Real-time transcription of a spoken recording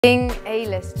Being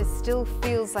A-list still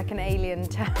feels like an alien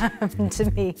term to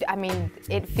me. I mean,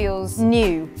 it feels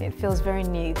new. It feels very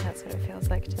new. That's what it feels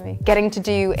like to me. Getting to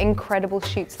do incredible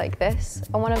shoots like this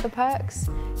are one of the perks.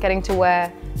 Getting to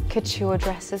wear couture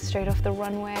dresses straight off the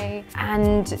runway.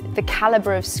 And the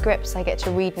caliber of scripts I get to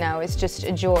read now is just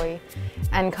a joy.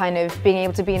 And kind of being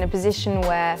able to be in a position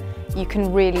where you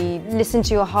can really listen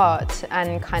to your heart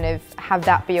and kind of have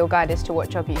that be your guide as to what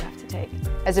job you have to take,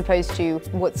 as opposed to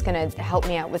what's going to help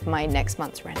me out with my next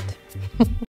month's rent.